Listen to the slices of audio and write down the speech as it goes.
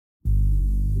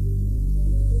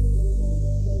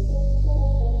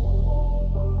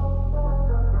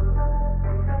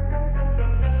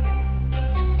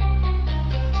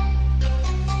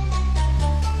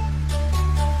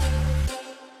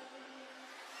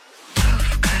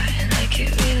make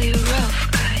it really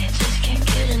rough guy. Just can't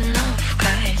get enough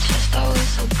guy. Just always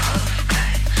so puff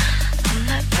guy. I'm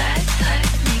that bad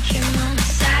type, make your mama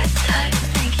sad type,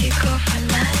 make your girlfriend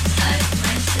mad type,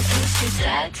 might seduce your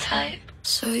dad type.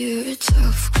 So you're a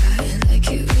tough guy,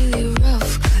 like it really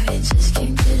rough guy. Just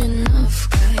can't get enough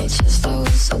guy. Just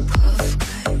always so puff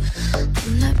guy.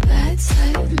 I'm that bad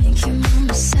type, make your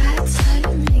mama sad type,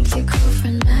 make your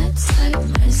girlfriend mad type,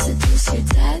 might seduce your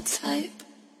dad type.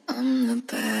 I'm the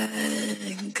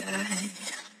bad guy.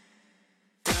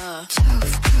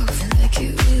 Tough, like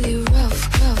it really rough,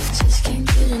 just can't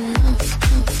get enough,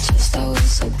 just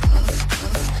always so puff.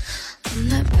 I'm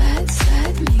that bad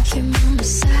type, make your mama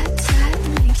sad type,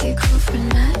 make your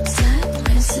girlfriend mad type,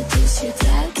 might seduce your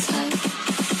dad type.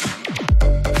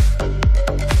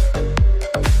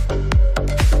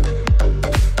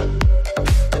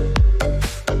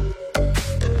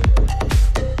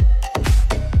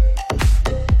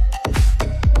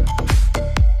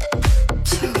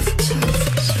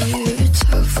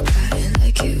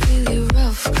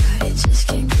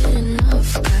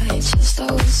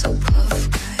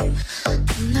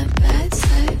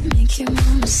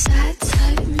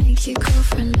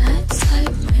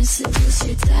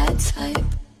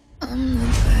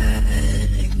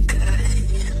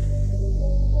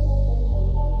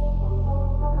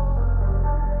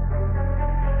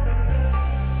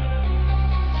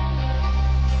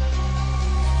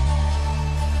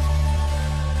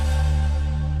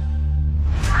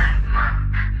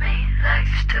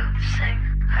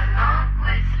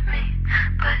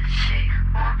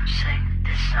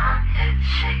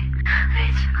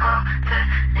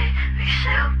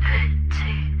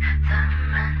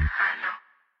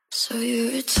 So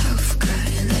you're a tough guy,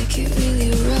 like it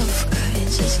really rough guy.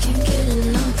 Just can't get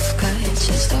enough guy.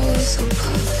 Just always so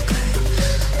puff guy.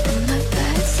 I'm that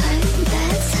bad type,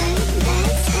 bad type,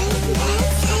 bad type, bad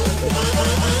type, bad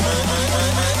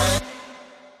type.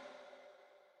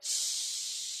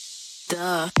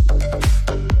 Duh.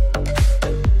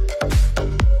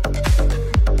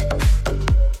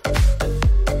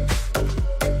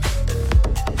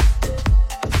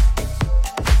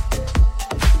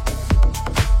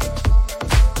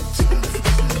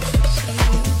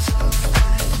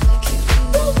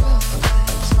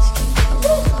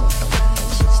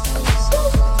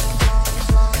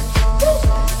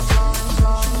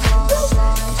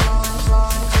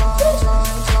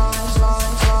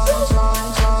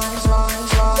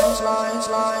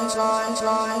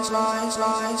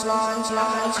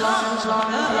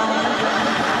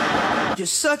 You're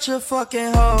such a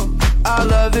fucking hoe, I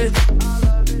love it.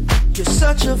 You're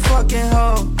such a fucking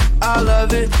hoe, I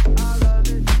love it.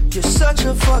 You're such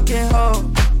a fucking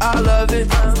hoe, I love it.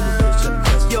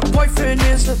 Your boyfriend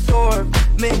is a dork,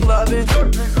 make loving.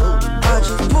 I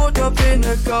just pulled up in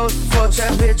the ghost, fuck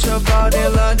that bitch about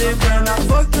in London. And I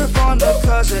fucked up on the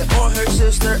cousin or her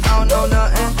sister, I don't know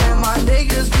nothing. And my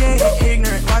niggas getting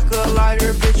ignorant, like a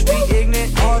lighter, bitch, we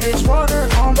ignorant. All this water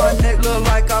on my neck look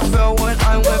like I fell when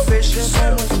I went fishing.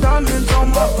 So much diamonds on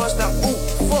my bust now, ooh,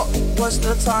 fuck, what's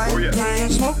the time? Getting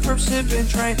smoke, perp, sipping,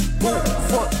 train, ooh,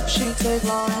 fuck. She take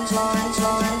lines, lines,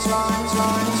 lines, lines, lines,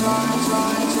 lines, lines,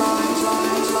 lines, lines,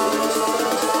 lines, lines.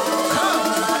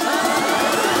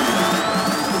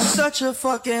 Such a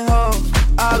fucking hoe,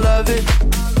 I love it.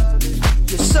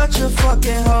 You're such a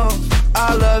fucking hoe,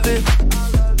 I love it.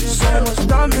 So much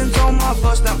diamonds on my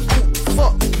bust now, ooh,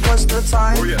 fuck, what's the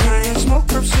time? Getting smoke,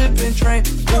 perp, sipping, train,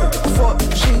 ooh, fuck,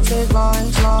 she take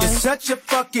lines, lines. You're such a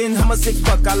fucking, I'm a sick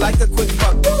fuck, I like a quick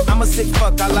fuck. I'm a sick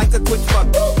fuck, I like a quick fuck.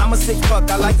 I'm a sick fuck,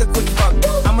 I like a quick fuck.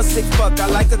 I'm a sick fuck, I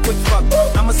like a quick fuck.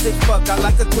 I'm a sick fuck, I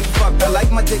like a quick fuck. I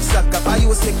like my dick suck, I buy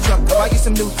you a sick truck. I buy you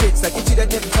some new tits, I get you that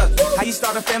dip tuck. How you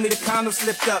start a family, the condom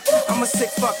slipped up. I'm a sick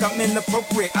fuck, I'm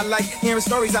inappropriate. I like hearing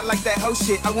stories, I like that hoe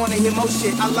shit. I wanna hear more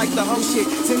shit, I like the whole shit.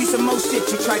 Send me some more shit,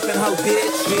 you trifling hoe,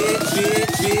 bitch, bitch,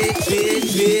 bitch, bitch,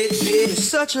 bitch, bitch, bitch. You're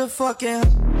such a fucking.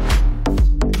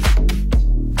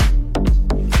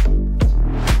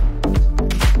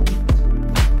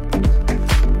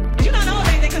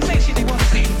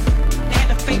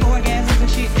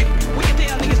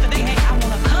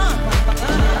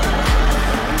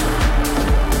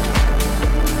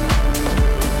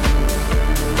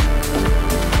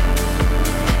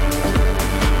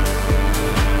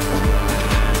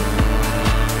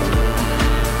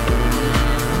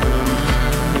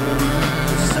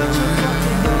 Such a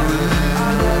fucking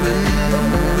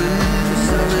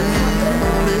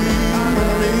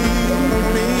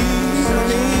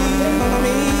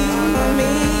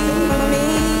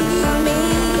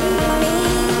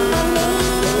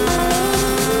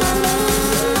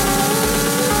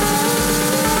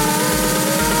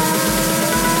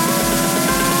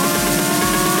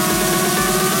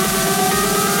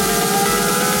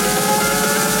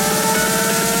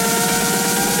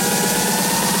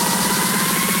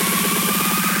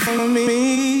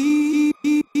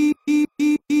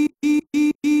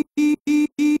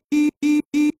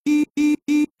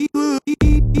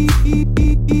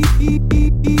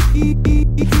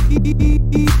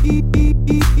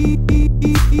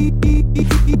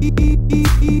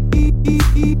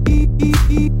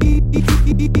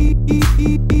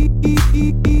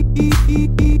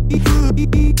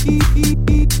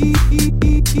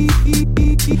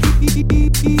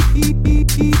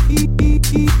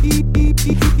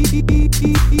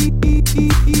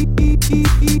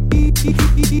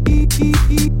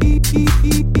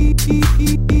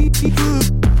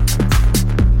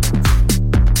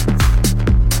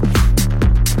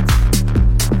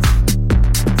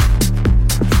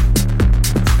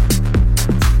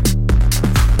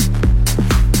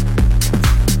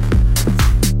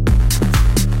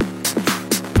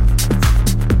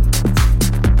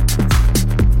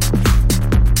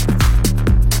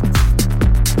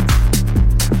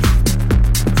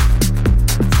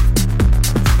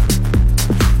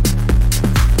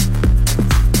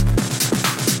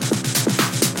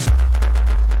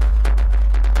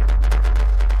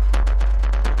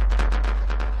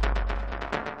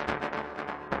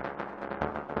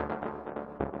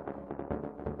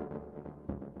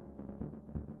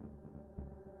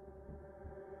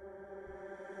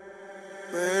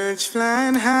Birds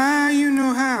flying high, you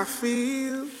know how I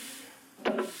feel.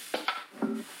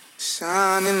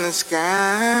 Sun in the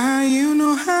sky, you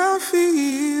know how I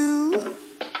feel.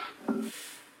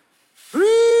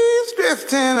 Breeze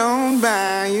drifting on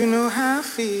by, you know how I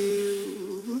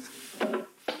feel.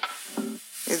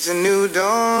 It's a new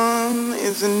dawn,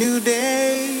 it's a new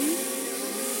day.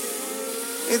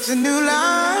 It's a new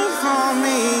life for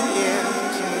me, yeah.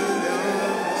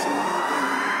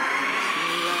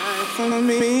 For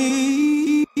me.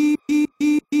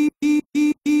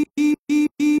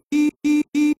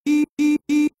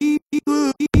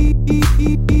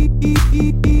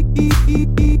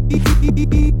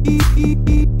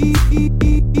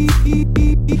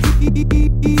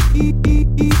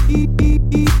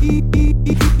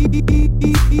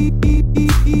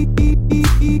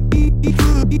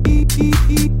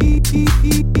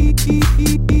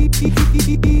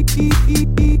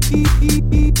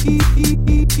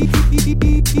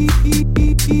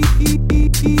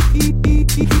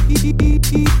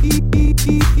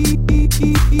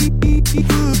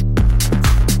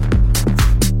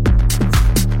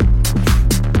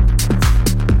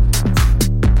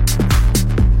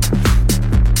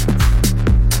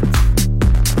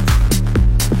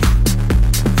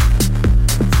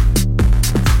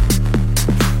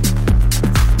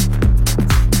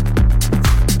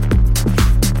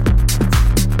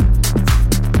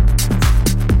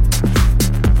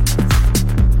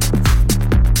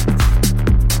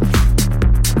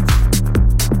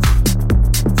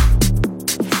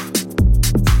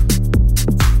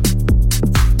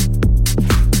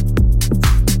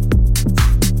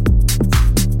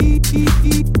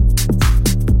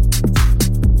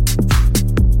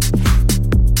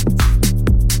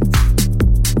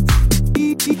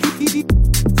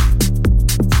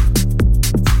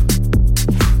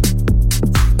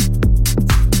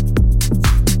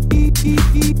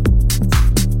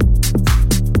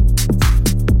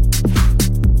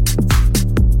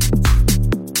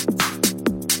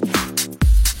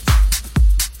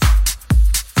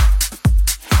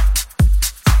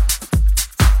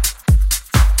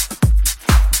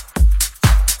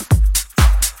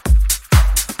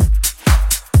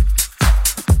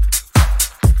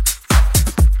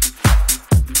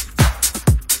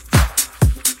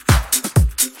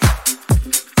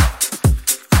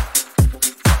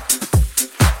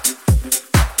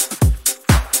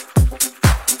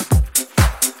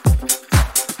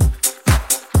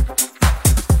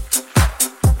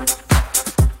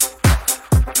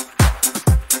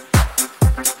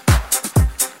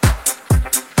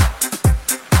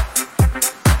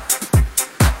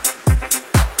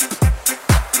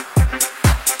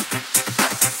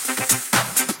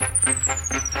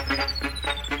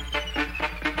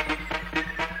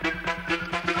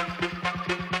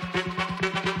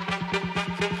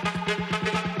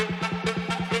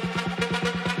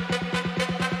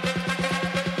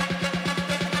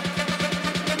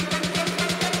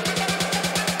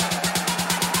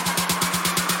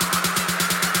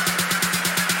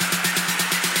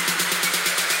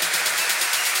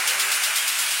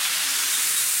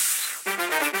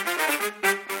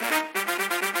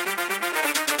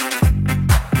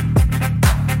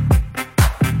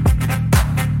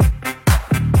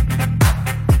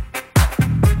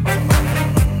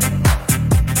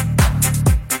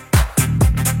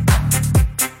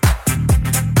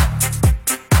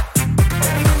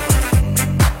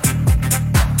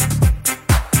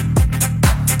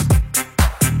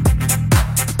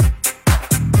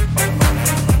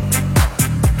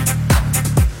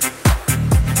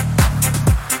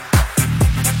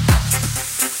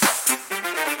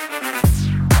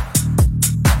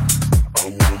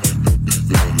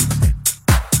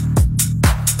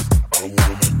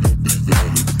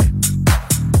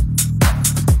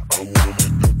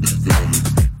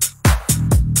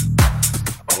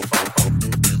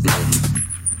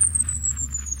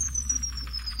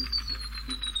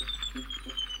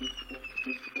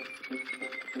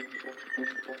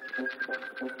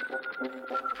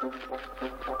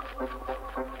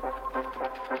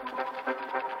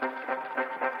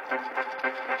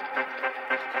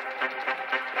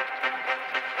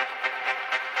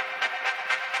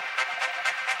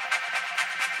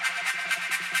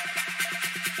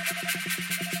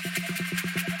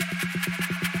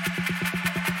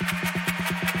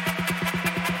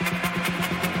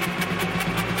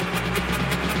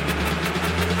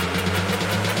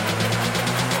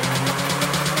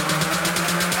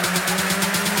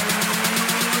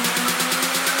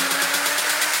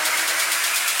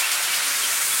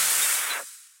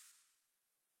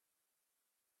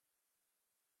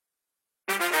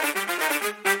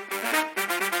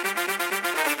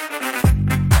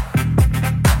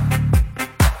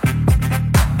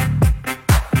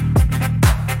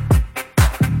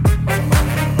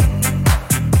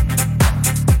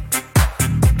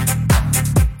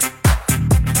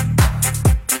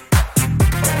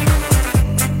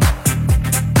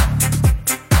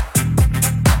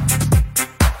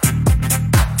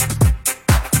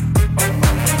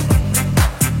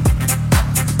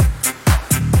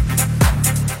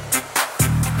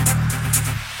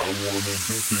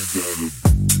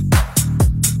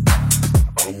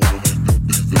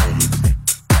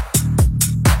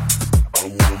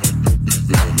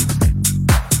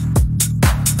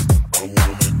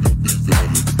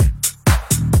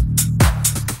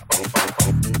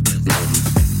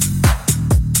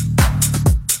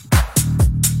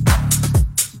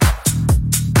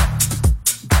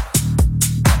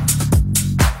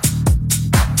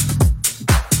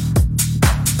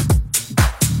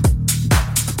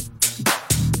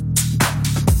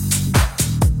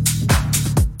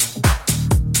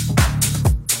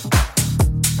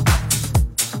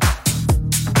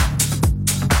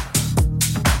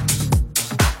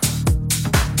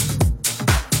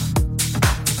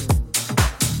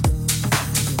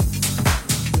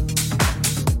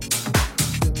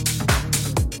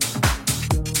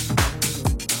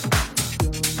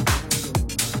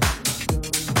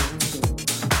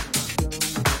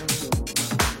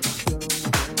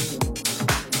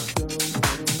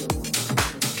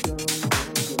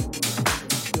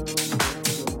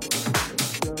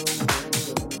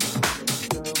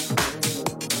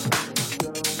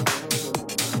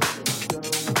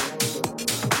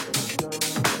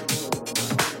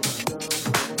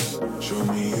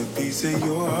 piece of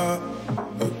your heart,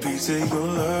 a piece of your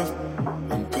love.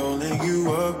 I'm calling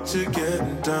you up to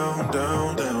getting down,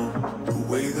 down, down. The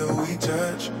way that we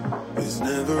touch is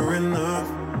never enough.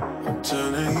 I'm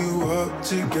turning you up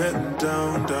to getting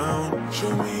down, down.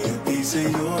 Show me a piece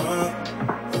of your heart,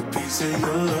 a piece of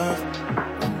your love.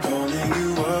 I'm calling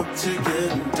you up to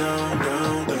getting down,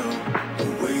 down, down. The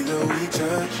way that we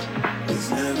touch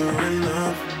is never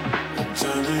enough. I'm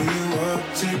turning you up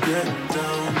to getting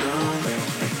down, down, down.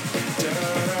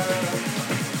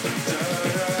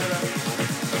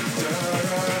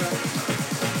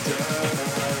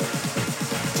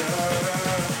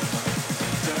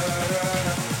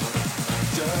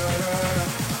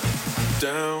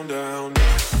 Down, down,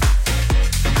 down,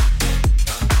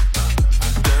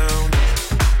 down, down,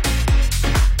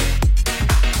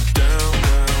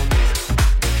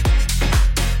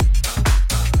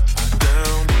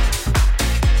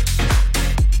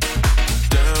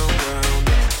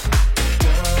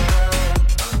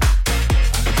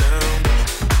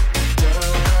 down,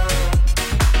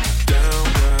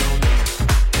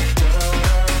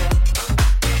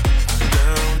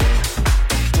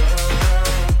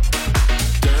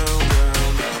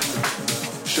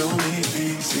 show me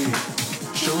easy,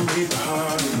 show me the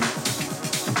heartache.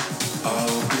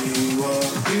 I'll be what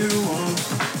you want,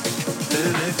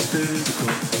 then it's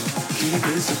physical, keep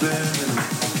it subliminal.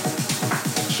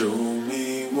 Show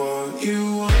me what you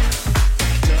want.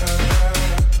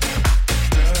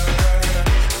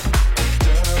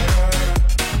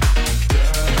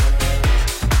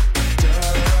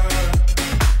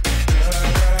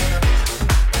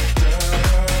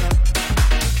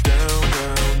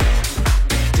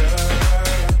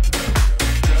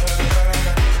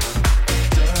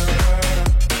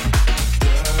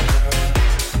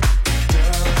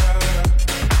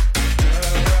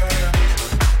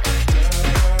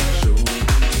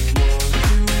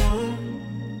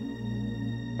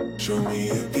 Show me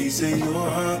a piece of your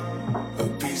heart, a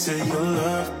piece of your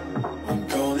love. I'm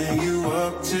calling you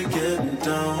up to getting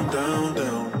down, down,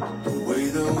 down. The way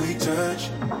that we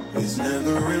touch is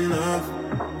never enough.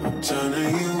 I'm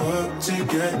turning you up to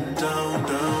getting down,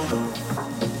 down, down.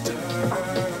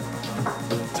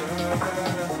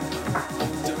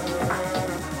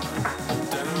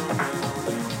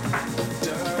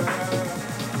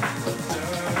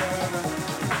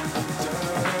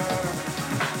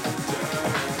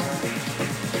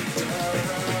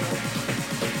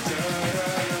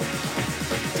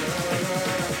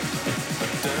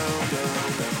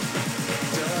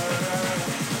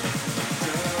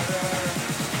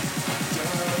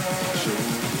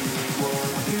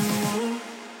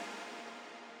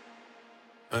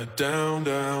 down,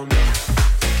 down.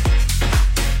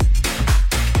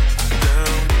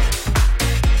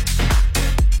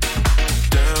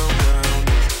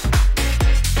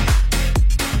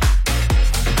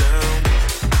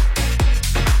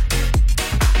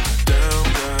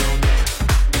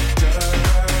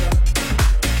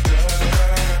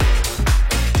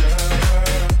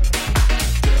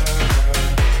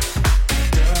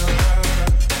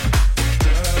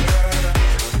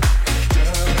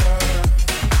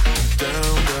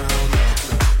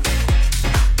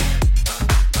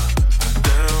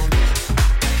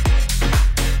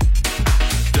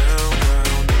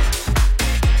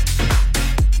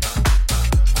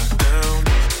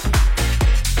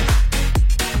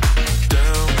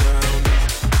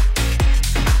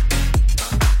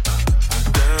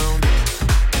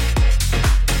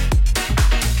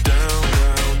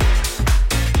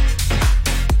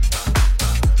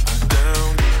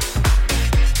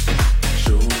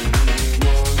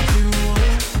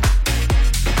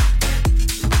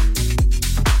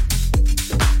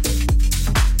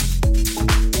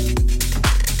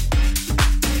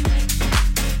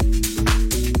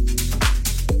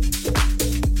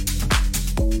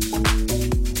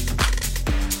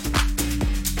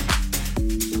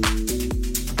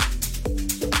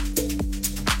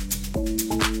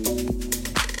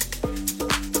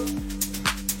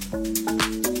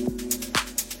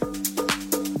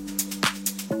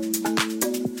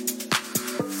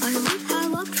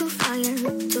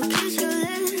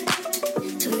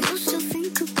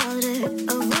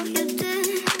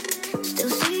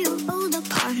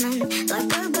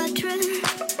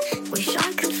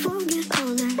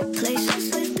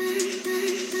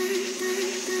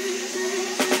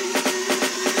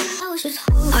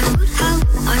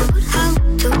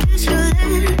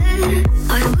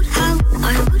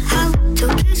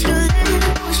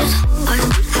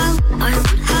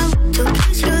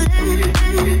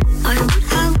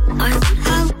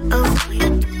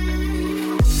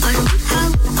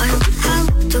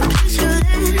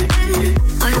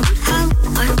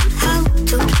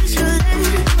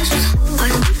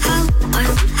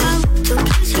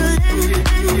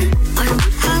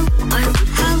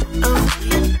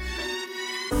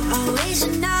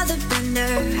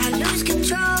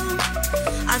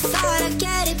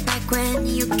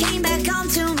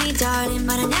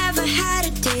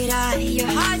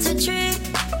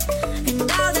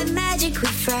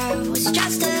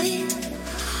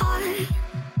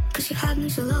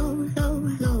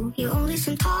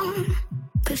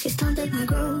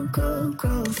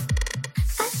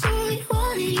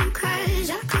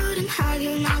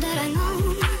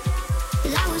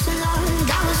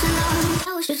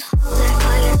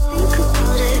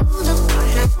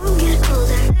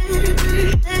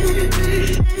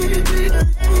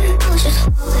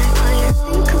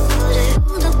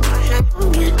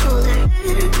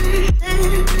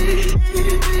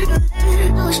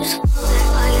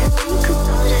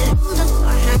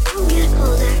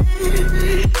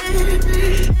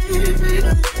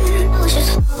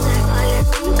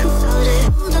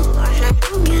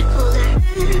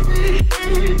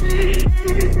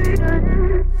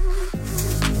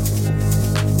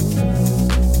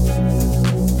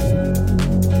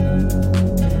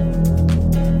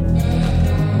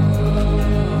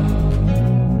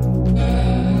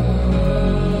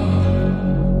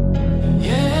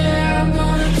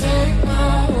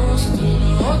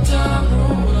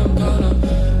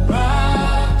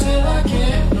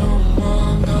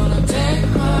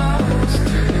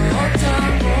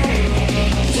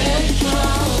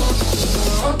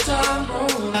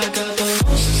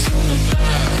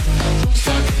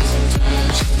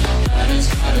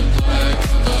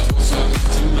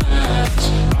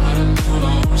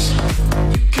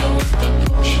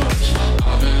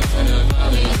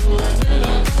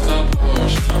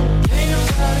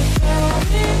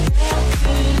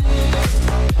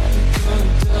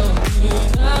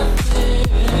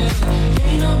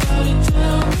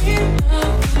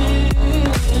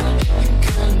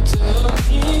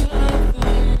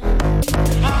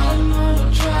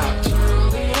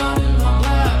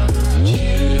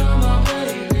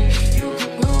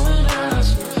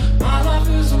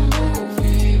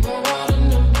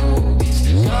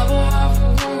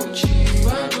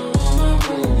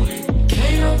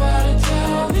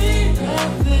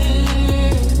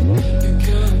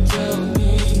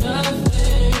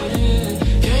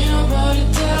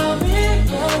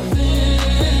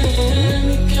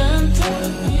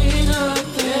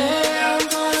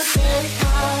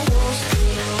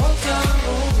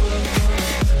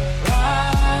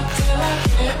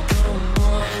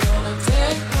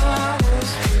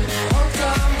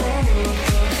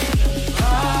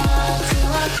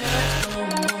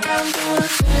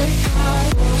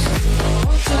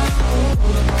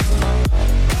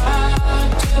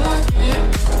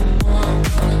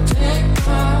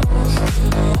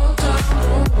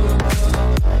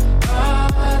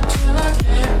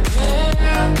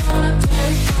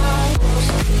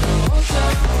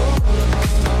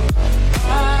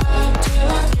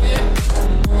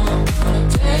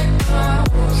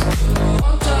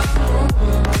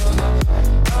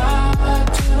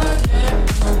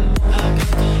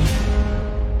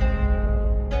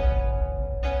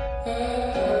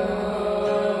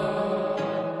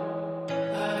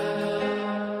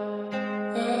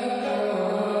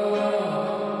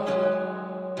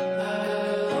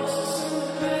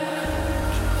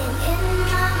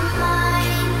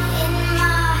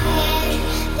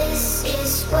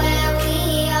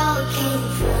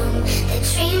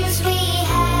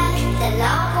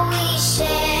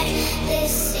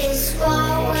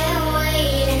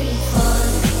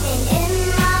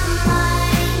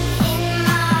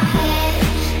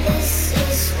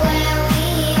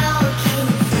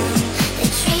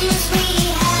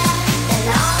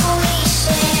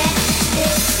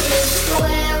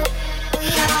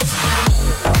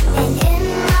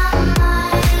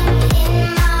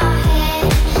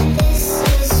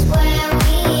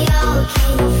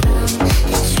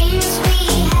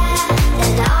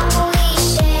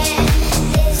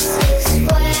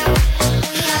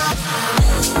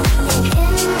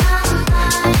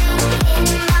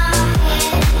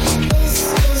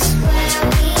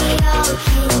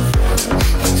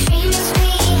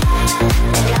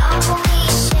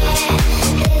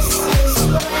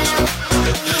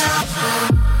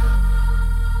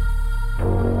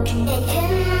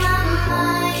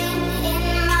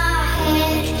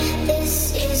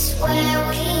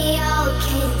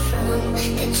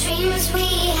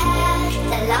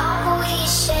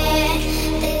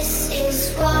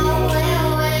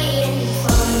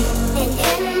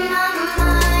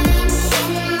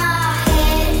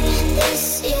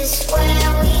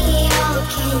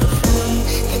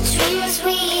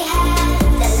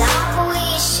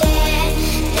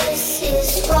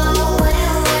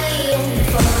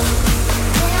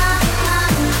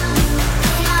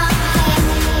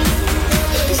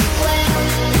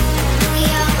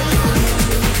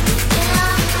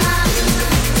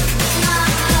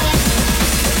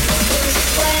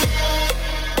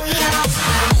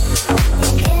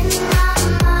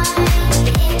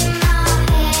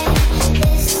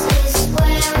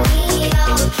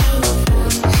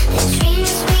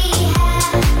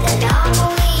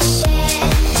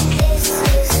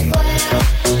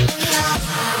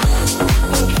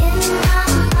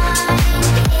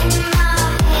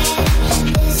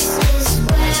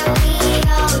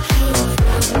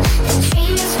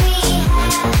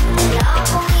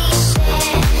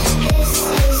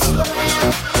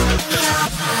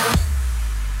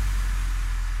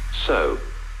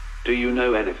 you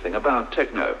know anything about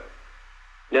techno?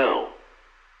 No.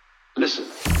 Listen.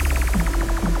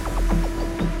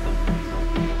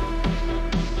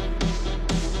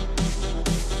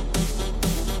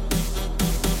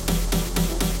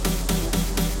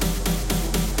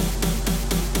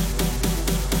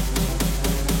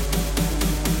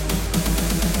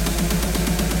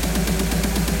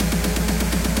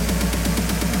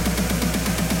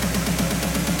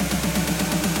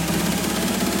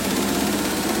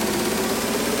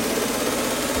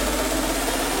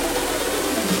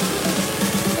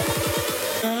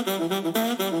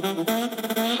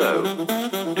 So,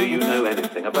 do you know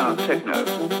anything about techno?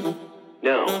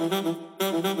 No.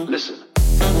 Listen.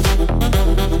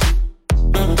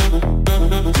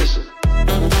 Listen.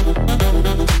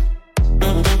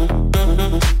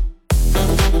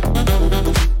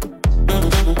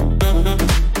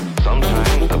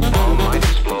 Sometimes the bomb might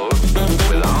explode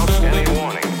without any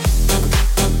warning.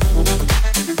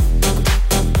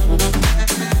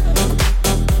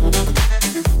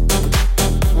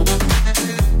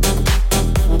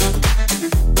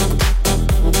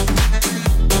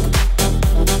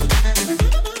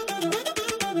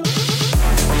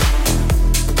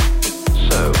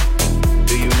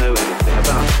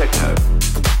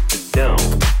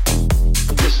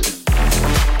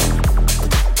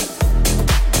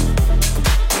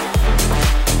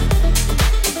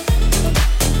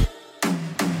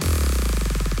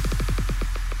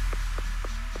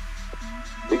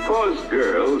 Because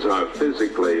girls are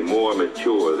physically more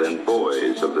mature than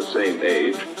boys of the same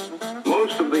age,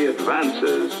 most of the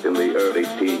advances in the early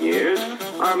teen years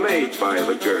are made by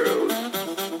the girls.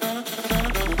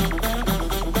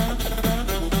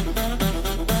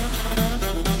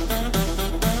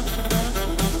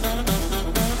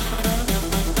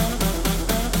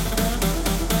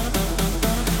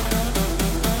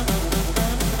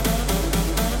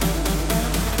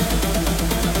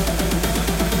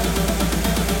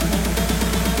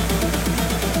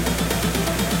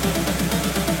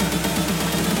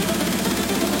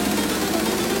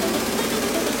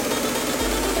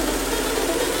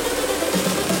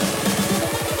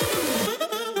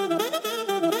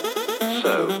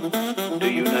 So, do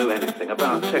you know anything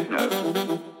about techno?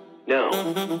 No.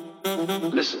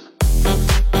 Listen.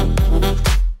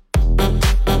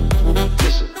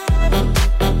 Listen.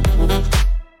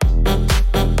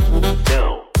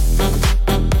 No.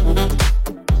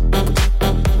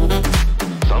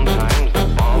 Sometimes the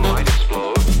bomb might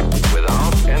explode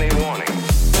without any warning.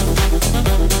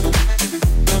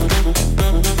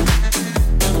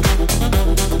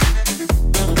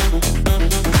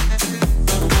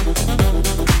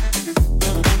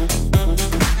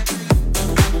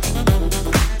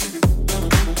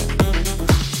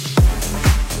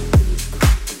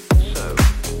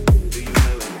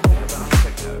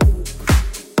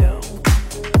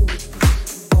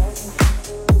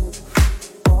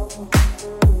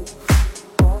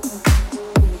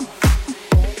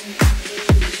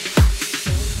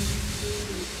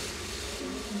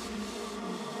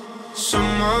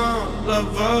 Summer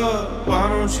lover, why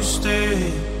don't you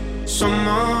stay?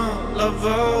 Summer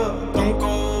lover, don't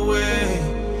go away.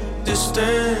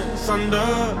 Distant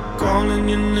thunder calling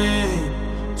your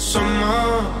name.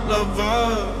 Summer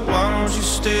lover, why don't you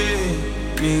stay?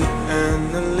 Me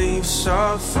and the leaves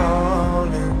are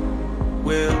falling.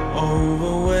 We're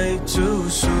over way too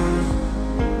soon.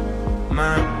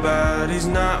 My body's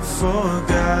not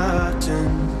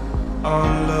forgotten.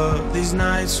 All of these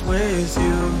nights with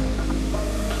you.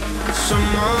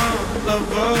 Summer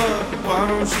lover, why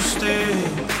don't you stay?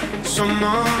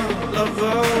 Summer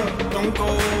lover, don't go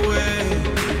away.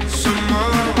 Summer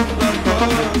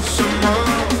lover, summer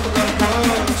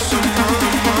lover, summer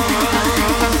lover,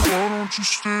 why don't you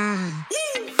stay?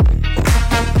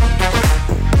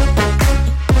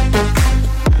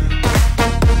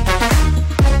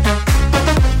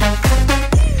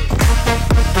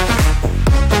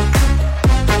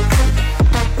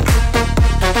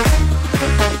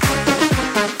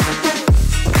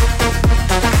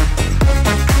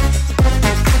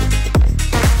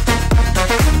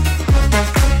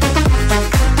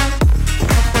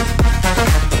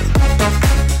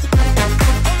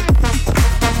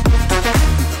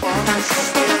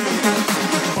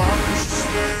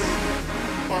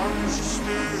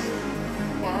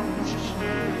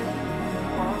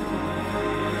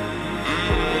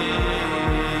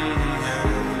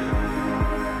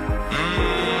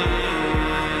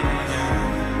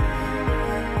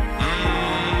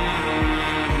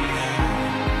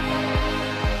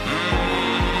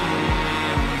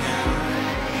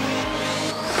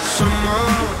 Summer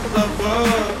lover,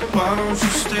 why don't you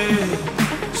stay?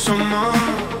 Summer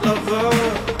lover,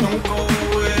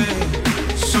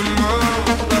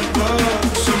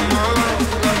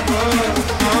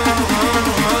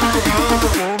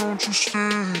 you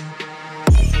stay?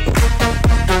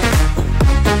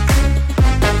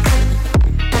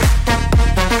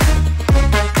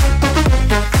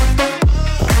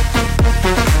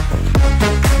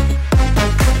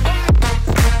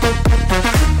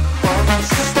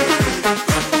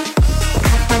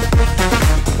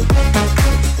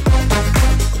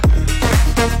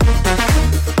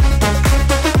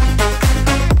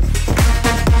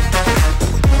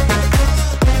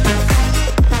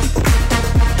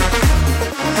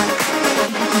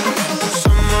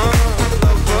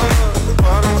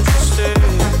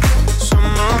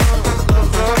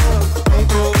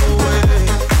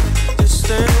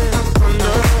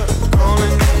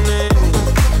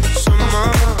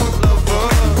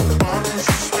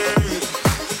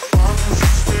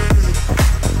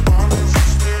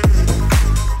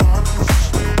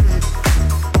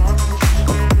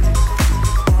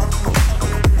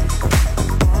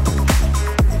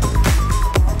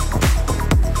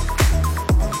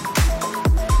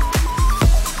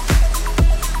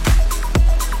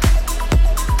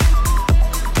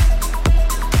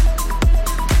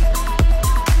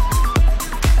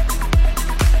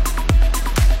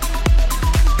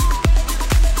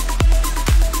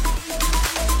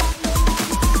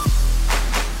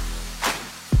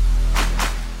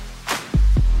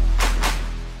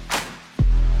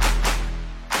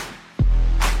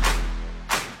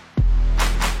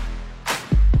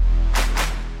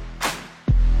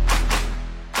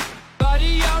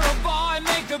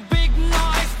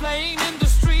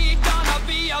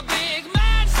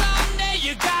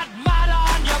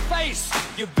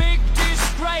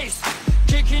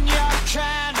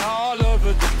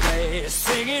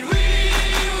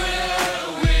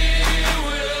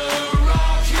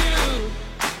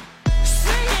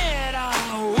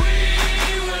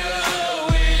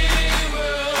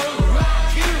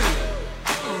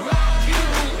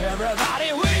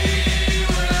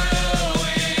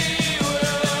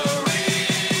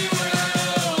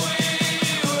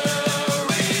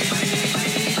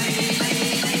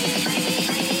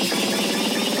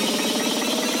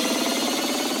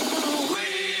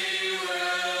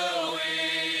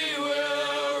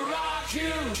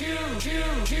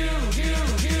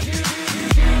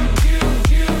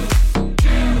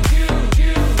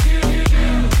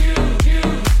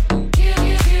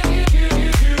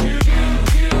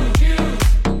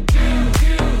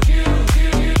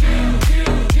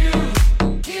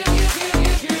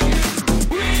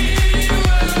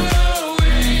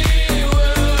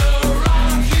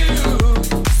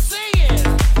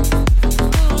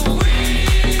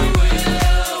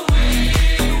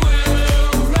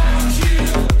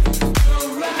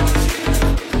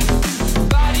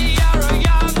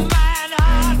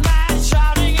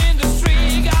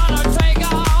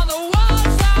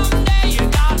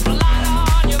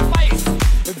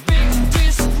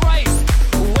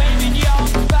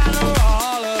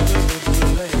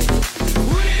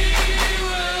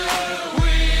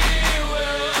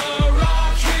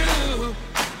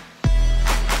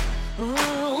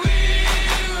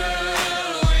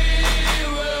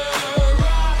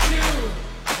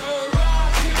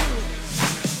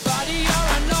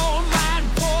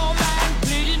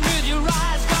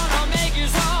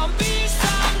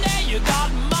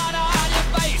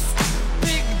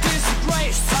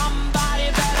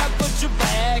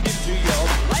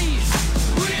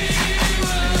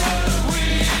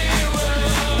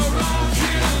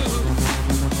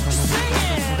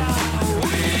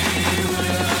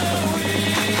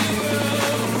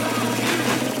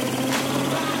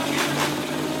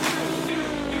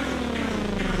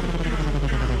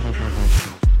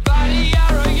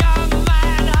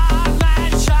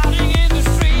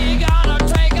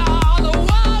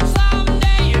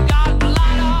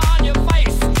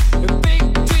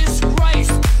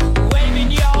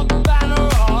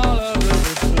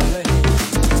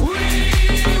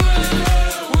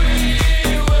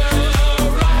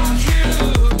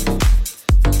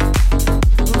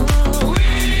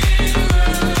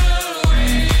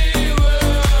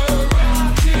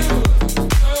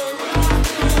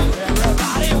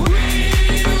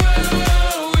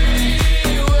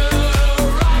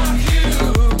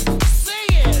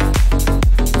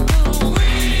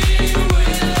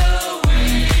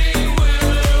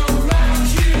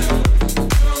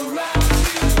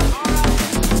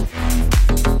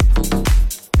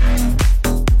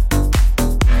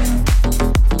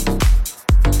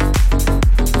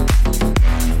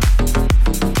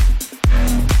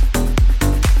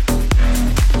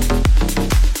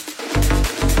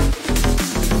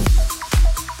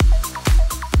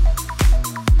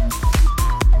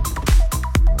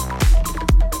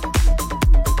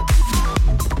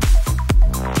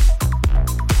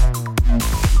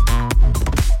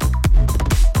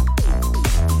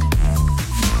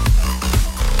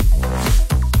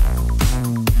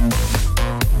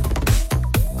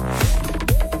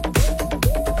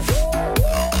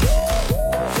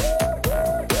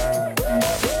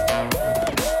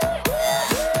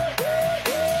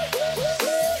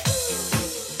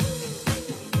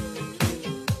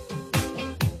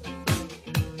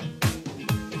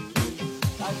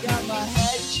 my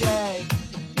head check.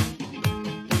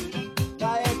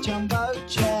 Diet jumbo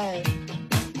check.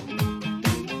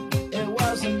 It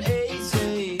wasn't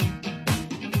easy,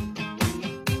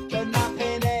 but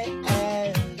nothing is.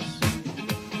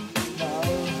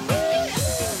 No.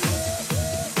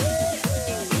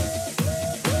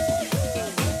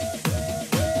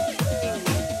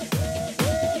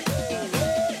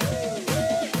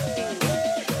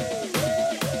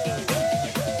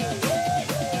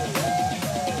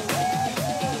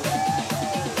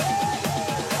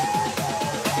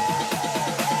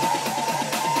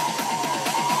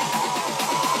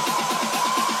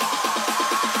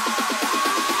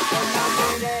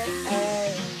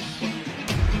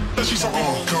 She's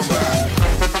on, come back.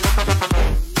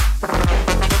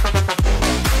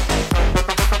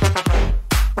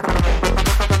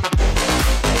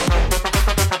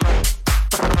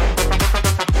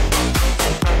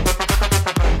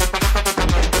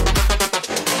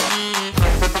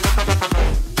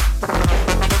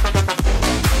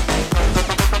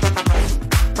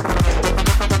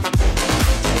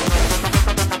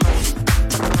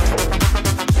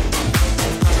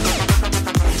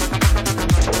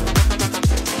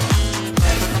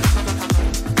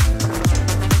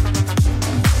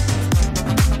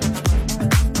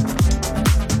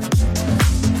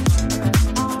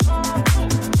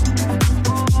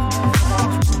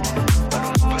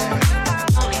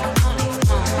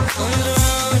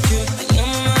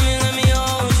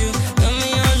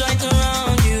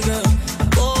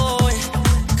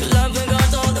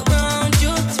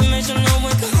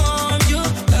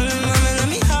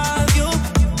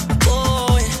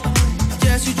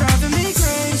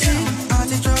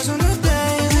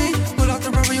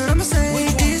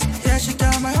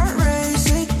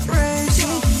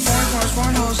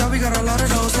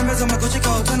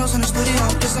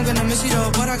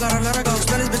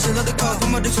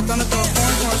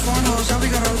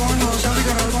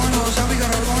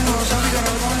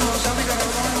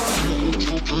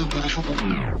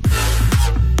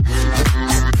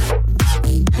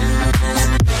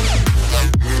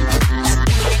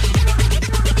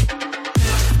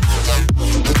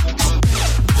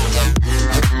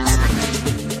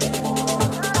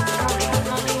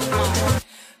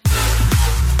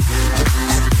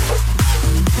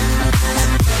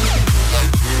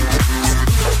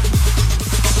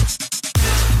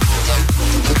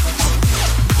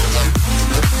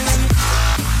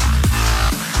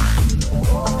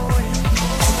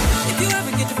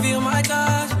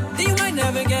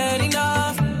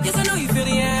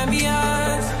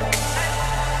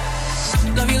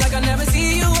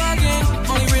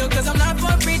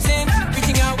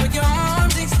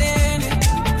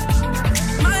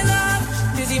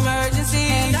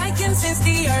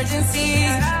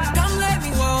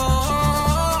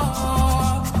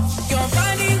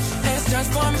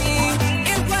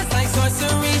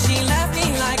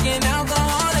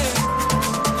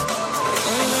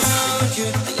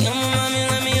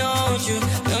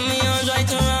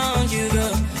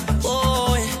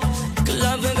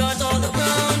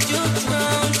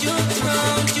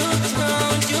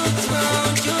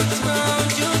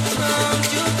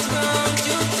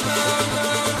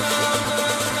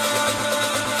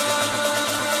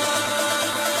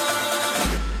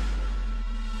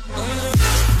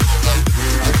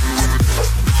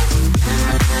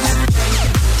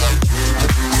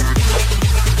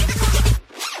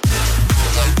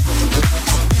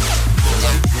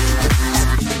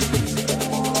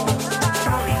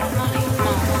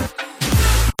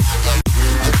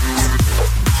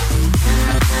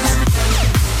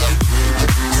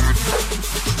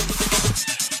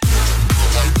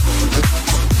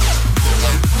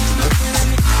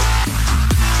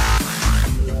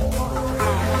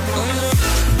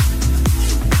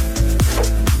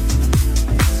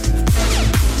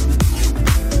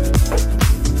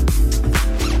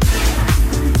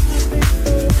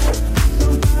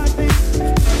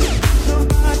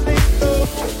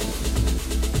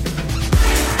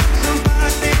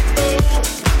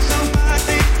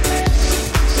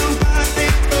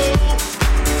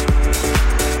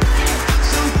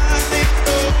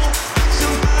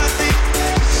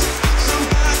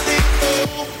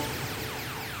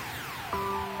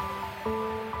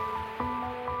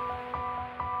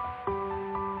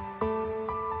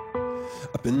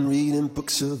 I've been reading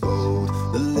books of old,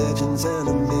 the legends and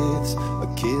the myths,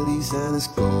 Achilles and his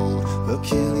gold,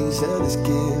 Hercules and his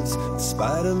gifts,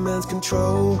 Spider-Man's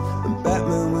control, and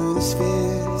Batman with his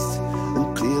fist.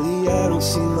 And clearly I don't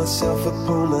see myself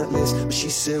upon that list. But she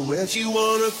said, where'd you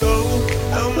wanna go?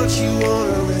 How much you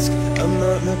wanna risk? I'm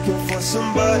not looking for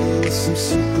somebody with some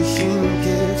superhuman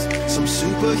gifts, some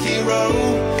superhero,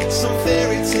 some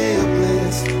fairy tale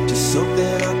bliss. Just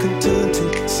something I can turn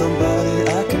to, somebody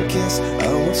I can kiss.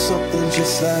 I want something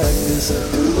just like this.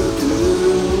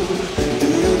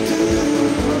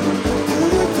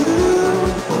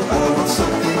 I want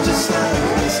something just like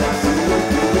this.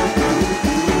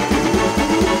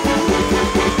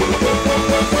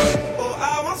 Oh,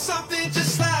 I want something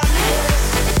just like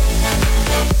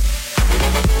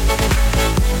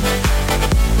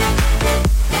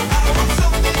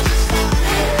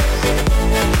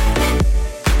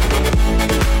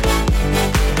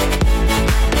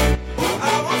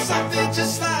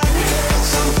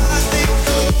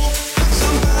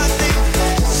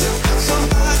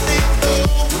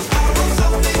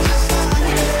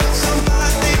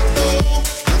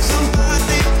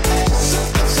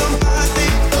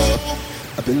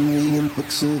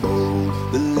of old,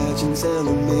 the legends and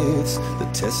the myths, the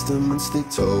testaments they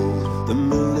told, the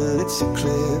moon and its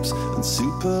eclipse, and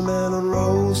Superman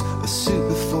unrolls a suit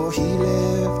before he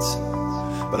lived.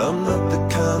 But I'm not the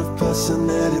kind of person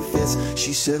that it fits.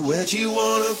 She said, where'd you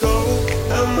wanna go?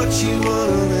 How much you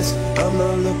wanna risk? I'm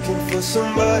not looking for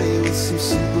somebody with some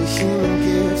superhuman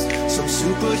gifts, some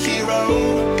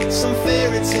superhero, some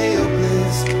fairy tale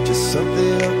bliss. Just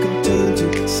something I can turn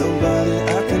to, somebody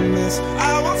I can miss.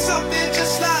 I want something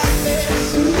just like this.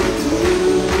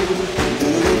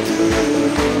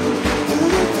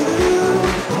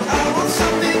 I want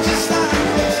something just like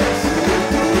this.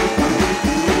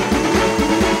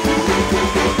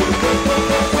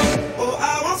 Oh,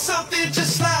 I want something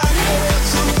just like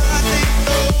somebody,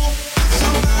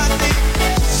 somebody,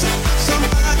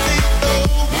 somebody.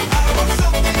 I want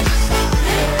something just like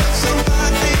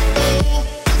somebody,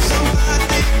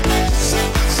 somebody,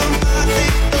 somebody.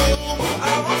 Oh,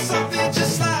 I want something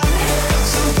just like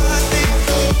somebody,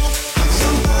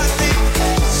 somebody,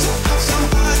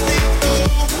 somebody.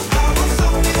 I want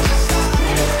something just like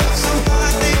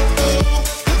somebody,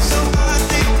 somebody,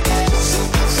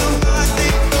 somebody.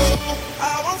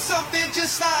 I want something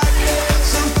just like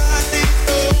somebody,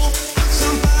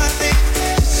 somebody,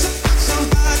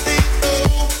 somebody,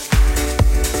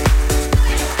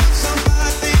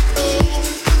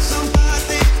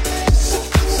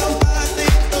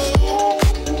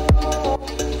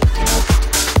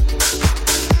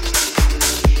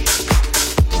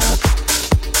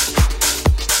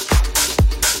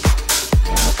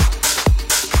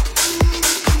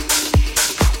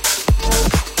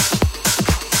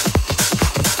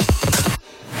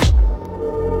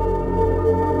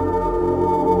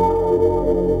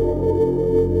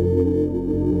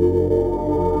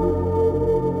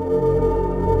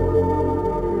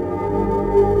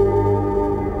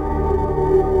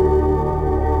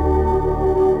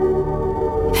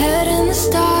 Head in the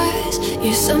stars,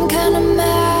 you're some kind of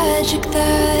magic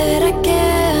that I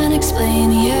can't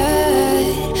explain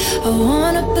yet. I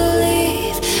wanna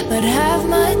believe, but have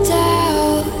my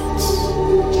doubts.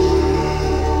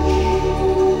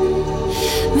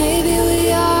 Maybe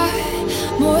we are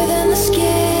more than the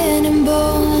skin and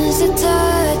bones that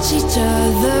touch each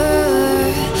other.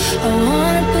 I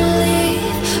wanna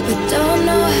believe, but don't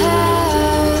know how.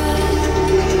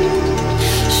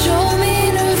 Show me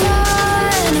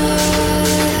nirvana,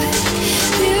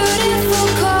 beautiful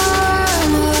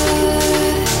karma.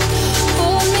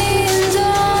 Hold me and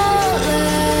don't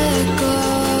let go.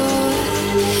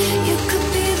 You could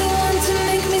be the one to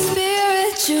make me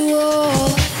spiritual.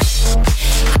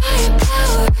 Higher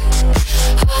power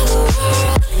of the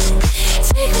world,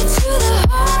 take me to the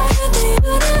heart of the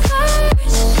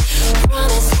universe.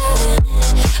 Promise heaven,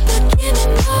 but give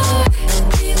me more.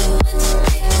 Be the one to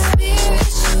make me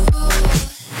spiritual.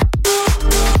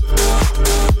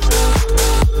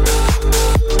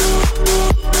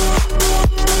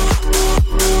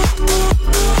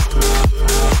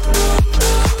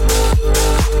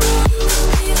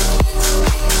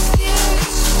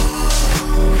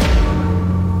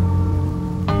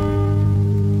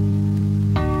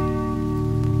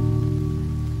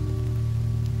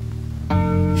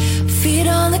 Feet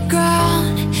on the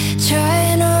ground,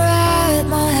 trying to wrap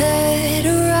my head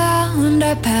around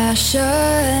our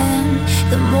passion.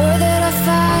 The more that I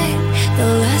fight, the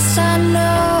less I